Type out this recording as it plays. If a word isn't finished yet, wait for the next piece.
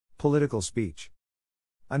Political speech.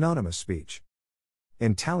 Anonymous speech.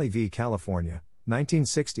 In Talley v. California,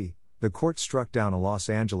 1960, the court struck down a Los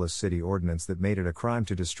Angeles city ordinance that made it a crime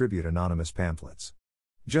to distribute anonymous pamphlets.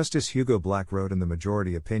 Justice Hugo Black wrote in the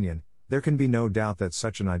majority opinion, "There can be no doubt that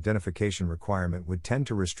such an identification requirement would tend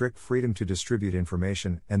to restrict freedom to distribute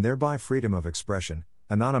information and thereby freedom of expression.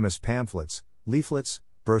 Anonymous pamphlets, leaflets,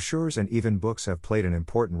 brochures, and even books have played an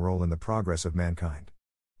important role in the progress of mankind."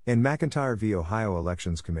 In McIntyre v. Ohio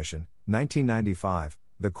Elections Commission, 1995,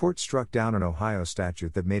 the court struck down an Ohio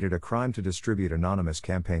statute that made it a crime to distribute anonymous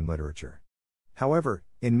campaign literature. However,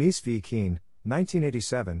 in Meese v. Keene,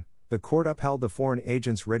 1987, the court upheld the Foreign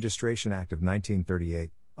Agents Registration Act of 1938,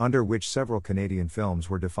 under which several Canadian films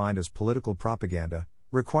were defined as political propaganda,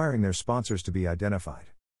 requiring their sponsors to be identified.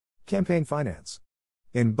 Campaign finance.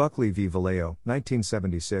 In Buckley v. Vallejo,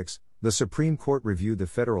 1976, the Supreme Court reviewed the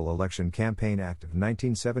Federal Election Campaign Act of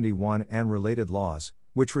 1971 and related laws,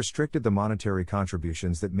 which restricted the monetary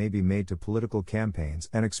contributions that may be made to political campaigns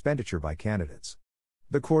and expenditure by candidates.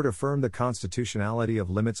 The court affirmed the constitutionality of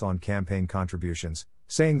limits on campaign contributions,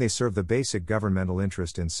 saying they serve the basic governmental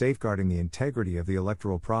interest in safeguarding the integrity of the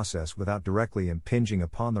electoral process without directly impinging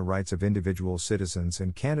upon the rights of individual citizens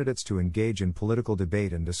and candidates to engage in political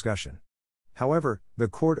debate and discussion. However, the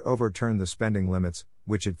court overturned the spending limits,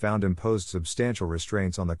 which it found imposed substantial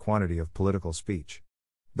restraints on the quantity of political speech.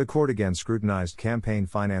 The court again scrutinized campaign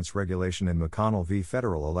finance regulation in McConnell v.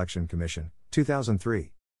 Federal Election Commission,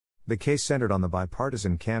 2003. The case centered on the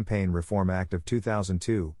Bipartisan Campaign Reform Act of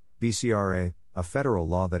 2002, BCRA, a federal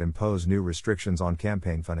law that imposed new restrictions on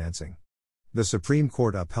campaign financing. The Supreme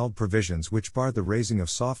Court upheld provisions which barred the raising of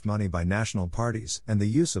soft money by national parties and the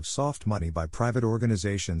use of soft money by private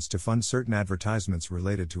organizations to fund certain advertisements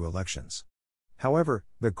related to elections. However,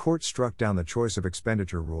 the court struck down the choice of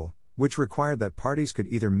expenditure rule, which required that parties could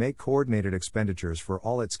either make coordinated expenditures for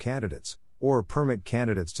all its candidates, or permit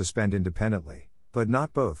candidates to spend independently, but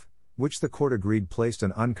not both, which the court agreed placed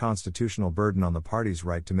an unconstitutional burden on the party's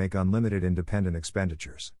right to make unlimited independent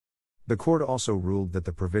expenditures. The court also ruled that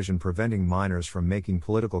the provision preventing minors from making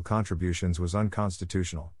political contributions was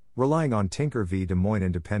unconstitutional, relying on Tinker v. Des Moines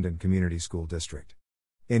Independent Community School District.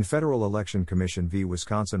 In Federal Election Commission v.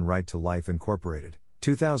 Wisconsin Right to Life Incorporated,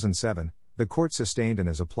 2007, the court sustained an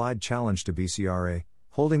as-applied challenge to BCRA,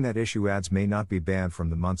 holding that issue ads may not be banned from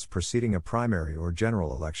the months preceding a primary or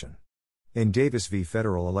general election. In Davis v.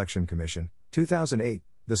 Federal Election Commission, 2008,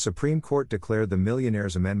 the Supreme Court declared the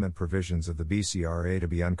Millionaires' Amendment provisions of the BCRA to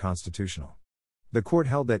be unconstitutional. The court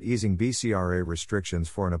held that easing BCRA restrictions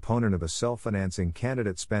for an opponent of a self-financing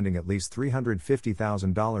candidate spending at least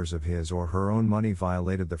 $350,000 of his or her own money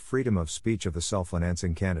violated the freedom of speech of the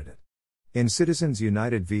self-financing candidate. In Citizens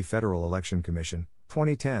United v. Federal Election Commission,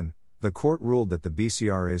 2010, the court ruled that the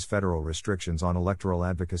BCRA's federal restrictions on electoral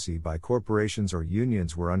advocacy by corporations or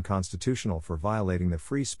unions were unconstitutional for violating the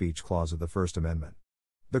free speech clause of the First Amendment.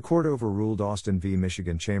 The court overruled Austin v.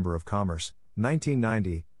 Michigan Chamber of Commerce,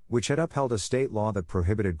 1990, which had upheld a state law that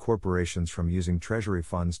prohibited corporations from using Treasury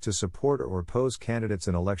funds to support or oppose candidates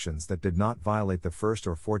in elections that did not violate the First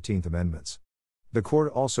or 14th Amendments. The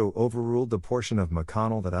court also overruled the portion of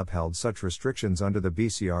McConnell that upheld such restrictions under the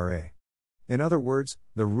BCRA. In other words,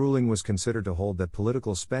 the ruling was considered to hold that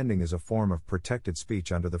political spending is a form of protected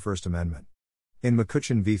speech under the First Amendment. In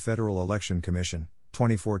McCutcheon v. Federal Election Commission,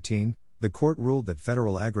 2014, the court ruled that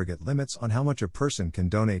federal aggregate limits on how much a person can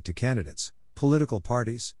donate to candidates, political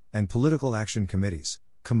parties, and political action committees,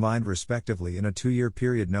 combined respectively in a 2-year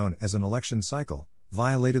period known as an election cycle,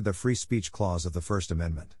 violated the free speech clause of the First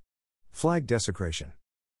Amendment. Flag desecration.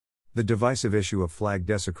 The divisive issue of flag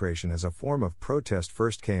desecration as a form of protest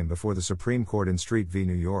first came before the Supreme Court in Street v.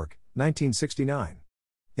 New York, 1969.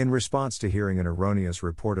 In response to hearing an erroneous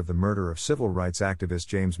report of the murder of civil rights activist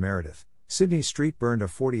James Meredith, Sidney Street burned a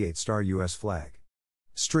 48-star U.S. flag.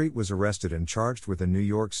 Street was arrested and charged with a New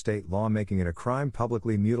York state law making it a crime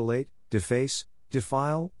publicly mutilate, deface,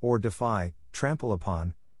 defile, or defy, trample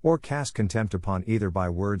upon, or cast contempt upon either by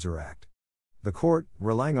words or act. The court,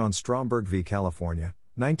 relying on Stromberg v. California,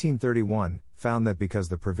 1931, found that because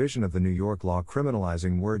the provision of the New York law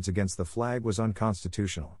criminalizing words against the flag was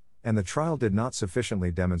unconstitutional, and the trial did not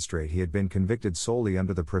sufficiently demonstrate he had been convicted solely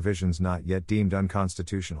under the provisions not yet deemed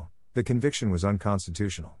unconstitutional, the conviction was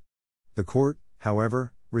unconstitutional. The court,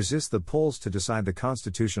 however, resist the polls to decide the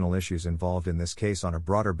constitutional issues involved in this case on a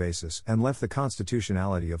broader basis and left the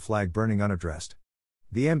constitutionality of flag burning unaddressed.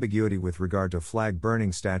 The ambiguity with regard to flag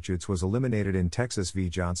burning statutes was eliminated in Texas v.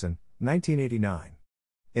 Johnson, 1989.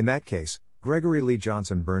 In that case, Gregory Lee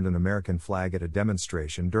Johnson burned an American flag at a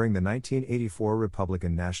demonstration during the 1984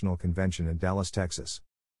 Republican National Convention in Dallas, Texas.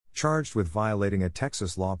 Charged with violating a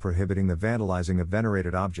Texas law prohibiting the vandalizing of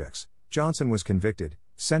venerated objects, Johnson was convicted,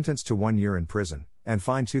 sentenced to 1 year in prison, and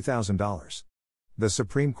fined $2,000. The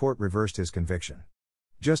Supreme Court reversed his conviction.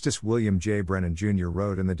 Justice William J. Brennan Jr.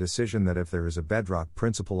 wrote in the decision that if there is a bedrock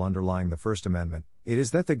principle underlying the First Amendment, it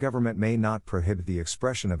is that the government may not prohibit the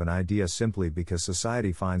expression of an idea simply because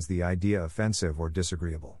society finds the idea offensive or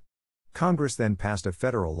disagreeable. Congress then passed a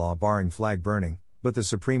federal law barring flag burning, but the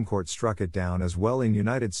Supreme Court struck it down as well in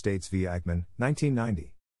United States v. Eichmann,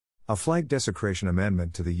 1990. A flag desecration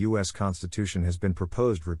amendment to the U.S. Constitution has been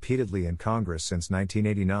proposed repeatedly in Congress since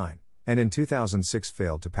 1989, and in 2006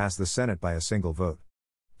 failed to pass the Senate by a single vote.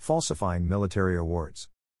 Falsifying military awards.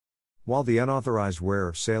 While the unauthorized wear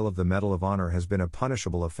or sale of the Medal of Honor has been a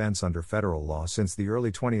punishable offense under federal law since the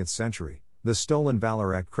early 20th century, the Stolen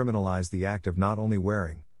Valor Act criminalized the act of not only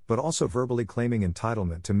wearing, but also verbally claiming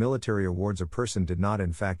entitlement to military awards a person did not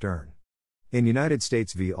in fact earn. In United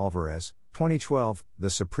States v. Alvarez, 2012, the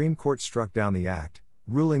Supreme Court struck down the act,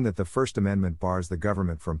 ruling that the First Amendment bars the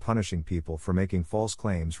government from punishing people for making false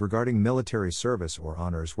claims regarding military service or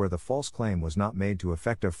honors where the false claim was not made to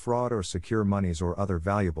effect a fraud or secure monies or other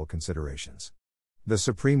valuable considerations. The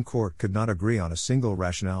Supreme Court could not agree on a single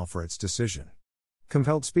rationale for its decision.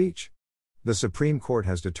 Compelled speech. The Supreme Court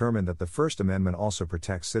has determined that the First Amendment also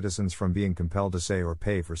protects citizens from being compelled to say or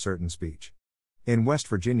pay for certain speech. In West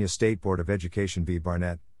Virginia State Board of Education v.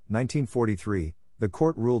 Barnett, 1943, the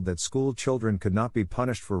court ruled that school children could not be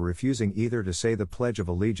punished for refusing either to say the Pledge of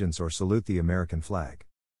Allegiance or salute the American flag.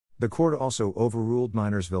 The court also overruled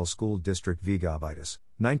Minersville School District v. Govitis,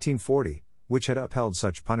 1940, which had upheld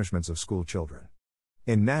such punishments of school children.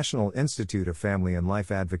 In National Institute of Family and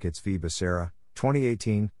Life Advocates v. Becerra,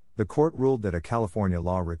 2018, the court ruled that a California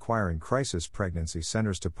law requiring crisis pregnancy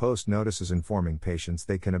centers to post notices informing patients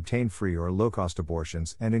they can obtain free or low-cost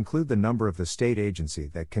abortions and include the number of the state agency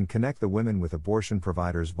that can connect the women with abortion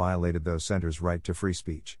providers violated those centers' right to free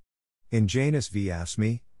speech. In Janus v.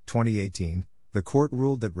 AFSCME, 2018, the court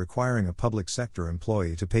ruled that requiring a public sector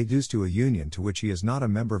employee to pay dues to a union to which he is not a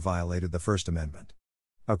member violated the First Amendment.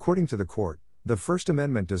 According to the court, the First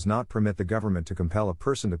Amendment does not permit the government to compel a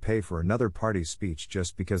person to pay for another party's speech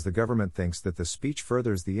just because the government thinks that the speech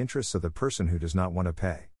furthers the interests of the person who does not want to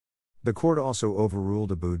pay. The court also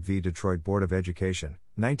overruled Abood v. Detroit Board of Education,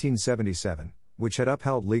 1977, which had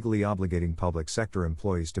upheld legally obligating public sector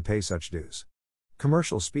employees to pay such dues.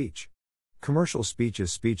 Commercial speech. Commercial speech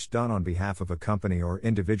is speech done on behalf of a company or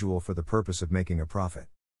individual for the purpose of making a profit.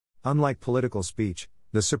 Unlike political speech,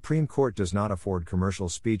 the Supreme Court does not afford commercial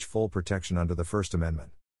speech full protection under the First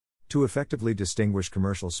Amendment. To effectively distinguish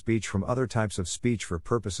commercial speech from other types of speech for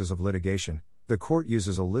purposes of litigation, the court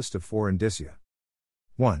uses a list of 4 indicia.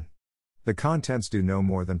 1. The contents do no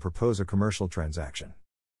more than propose a commercial transaction.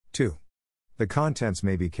 2. The contents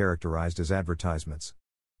may be characterized as advertisements.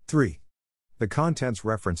 3. The contents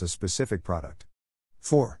reference a specific product.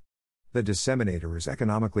 4. The disseminator is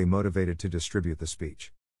economically motivated to distribute the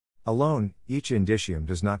speech. Alone, each indicium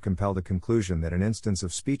does not compel the conclusion that an instance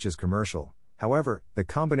of speech is commercial. However, the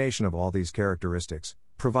combination of all these characteristics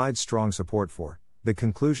provides strong support for the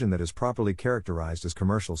conclusion that is properly characterized as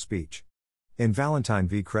commercial speech. In Valentine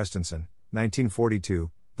v. Christensen,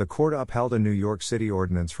 1942, the court upheld a New York City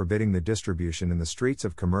ordinance forbidding the distribution in the streets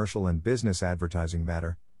of commercial and business advertising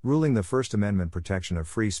matter, ruling the First Amendment protection of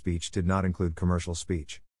free speech did not include commercial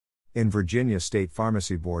speech. In Virginia State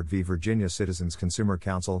Pharmacy Board v. Virginia Citizens Consumer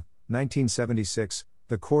Council, 1976,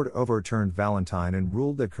 the court overturned Valentine and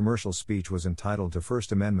ruled that commercial speech was entitled to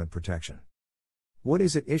First Amendment protection. What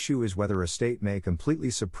is at issue is whether a state may completely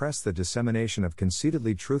suppress the dissemination of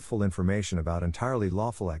conceitedly truthful information about entirely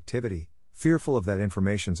lawful activity, fearful of that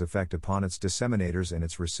information's effect upon its disseminators and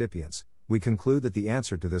its recipients. We conclude that the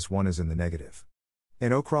answer to this one is in the negative.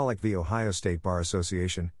 In Ocrolick v. Ohio State Bar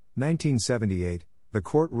Association, 1978, the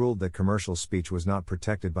court ruled that commercial speech was not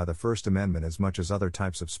protected by the First Amendment as much as other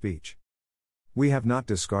types of speech. We have not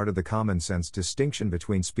discarded the common sense distinction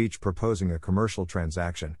between speech proposing a commercial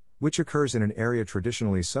transaction, which occurs in an area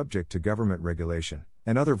traditionally subject to government regulation,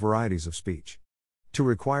 and other varieties of speech. To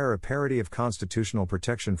require a parity of constitutional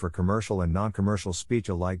protection for commercial and non-commercial speech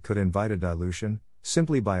alike could invite a dilution,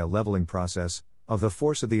 simply by a leveling process, of the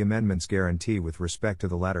force of the amendment's guarantee with respect to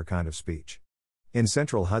the latter kind of speech. In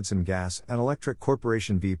Central Hudson Gas and Electric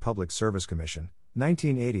Corporation v. Public Service Commission,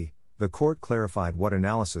 1980, the court clarified what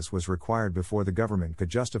analysis was required before the government could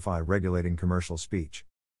justify regulating commercial speech.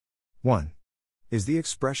 1. Is the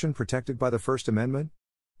expression protected by the First Amendment?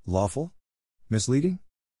 Lawful? Misleading?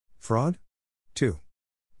 Fraud? 2.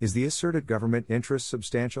 Is the asserted government interest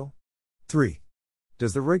substantial? 3.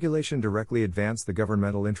 Does the regulation directly advance the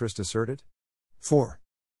governmental interest asserted? 4.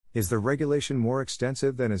 Is the regulation more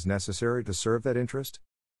extensive than is necessary to serve that interest?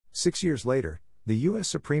 6 years later, the U.S.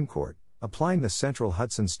 Supreme Court, applying the Central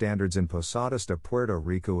Hudson Standards in Posadas de Puerto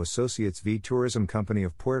Rico Associates v. Tourism Company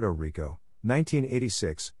of Puerto Rico,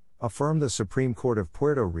 1986, affirmed the Supreme Court of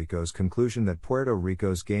Puerto Rico's conclusion that Puerto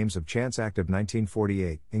Rico's Games of Chance Act of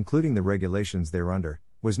 1948, including the regulations thereunder,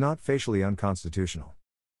 was not facially unconstitutional.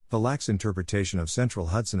 The lax interpretation of Central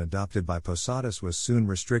Hudson adopted by Posadas was soon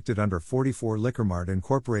restricted under 44 Liquor Mart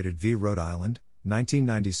Incorporated v. Rhode Island,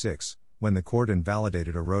 1996, when the court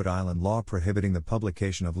invalidated a Rhode Island law prohibiting the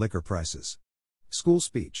publication of liquor prices. School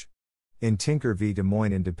speech. In Tinker v. Des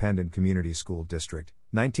Moines Independent Community School District,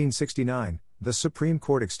 1969, the Supreme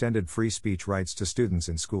Court extended free speech rights to students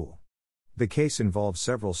in school. The case involved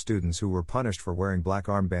several students who were punished for wearing black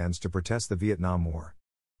armbands to protest the Vietnam War.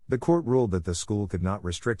 The court ruled that the school could not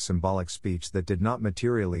restrict symbolic speech that did not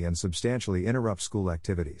materially and substantially interrupt school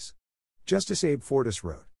activities. Justice Abe Fortas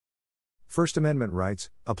wrote, First Amendment rights,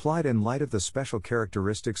 applied in light of the special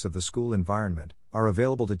characteristics of the school environment, are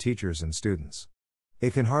available to teachers and students.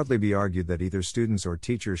 It can hardly be argued that either students or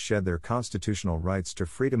teachers shed their constitutional rights to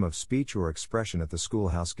freedom of speech or expression at the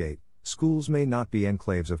schoolhouse gate. Schools may not be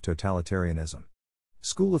enclaves of totalitarianism.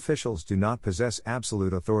 School officials do not possess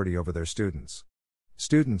absolute authority over their students.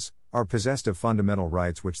 Students are possessed of fundamental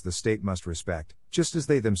rights which the state must respect, just as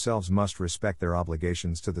they themselves must respect their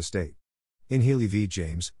obligations to the state. In Healy v.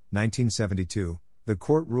 James, 1972, the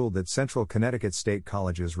court ruled that Central Connecticut State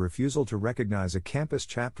College's refusal to recognize a campus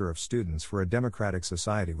chapter of Students for a Democratic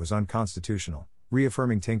Society was unconstitutional,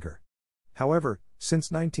 reaffirming Tinker. However,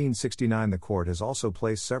 since 1969 the court has also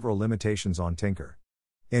placed several limitations on Tinker.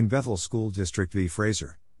 In Bethel School District v.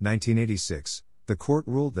 Fraser, 1986, the court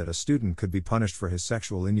ruled that a student could be punished for his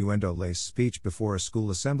sexual innuendo-laced speech before a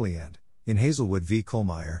school assembly and, in Hazelwood v.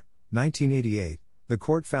 Kohlmeyer, 1988, the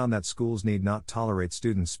court found that schools need not tolerate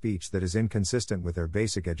student speech that is inconsistent with their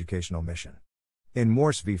basic educational mission. In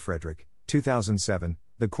Morse v. Frederick, 2007,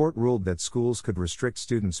 the court ruled that schools could restrict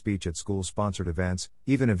student speech at school-sponsored events,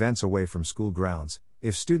 even events away from school grounds,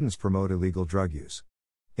 if students promote illegal drug use.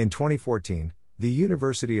 In 2014, the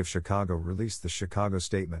University of Chicago released the Chicago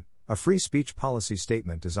Statement, a free speech policy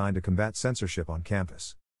statement designed to combat censorship on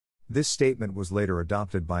campus. This statement was later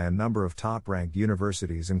adopted by a number of top-ranked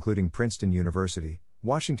universities including Princeton University,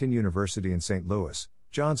 Washington University in St. Louis,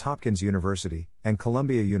 Johns Hopkins University, and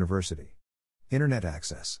Columbia University. Internet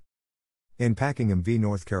access. In Packingham v.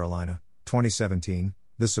 North Carolina, 2017,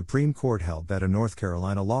 the Supreme Court held that a North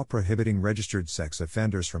Carolina law prohibiting registered sex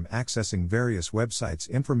offenders from accessing various websites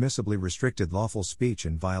impermissibly restricted lawful speech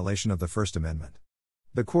in violation of the First Amendment.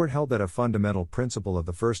 The court held that a fundamental principle of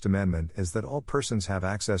the First Amendment is that all persons have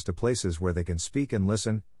access to places where they can speak and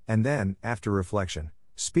listen, and then, after reflection,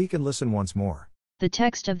 speak and listen once more. The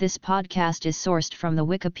text of this podcast is sourced from the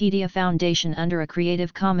Wikipedia Foundation under a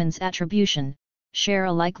Creative Commons Attribution, Share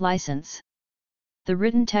Alike license. The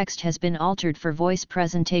written text has been altered for voice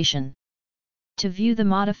presentation. To view the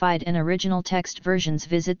modified and original text versions,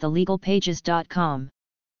 visit thelegalpages.com.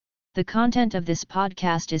 The content of this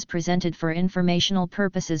podcast is presented for informational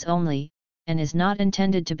purposes only, and is not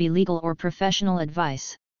intended to be legal or professional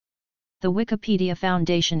advice. The Wikipedia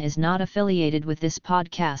Foundation is not affiliated with this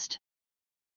podcast.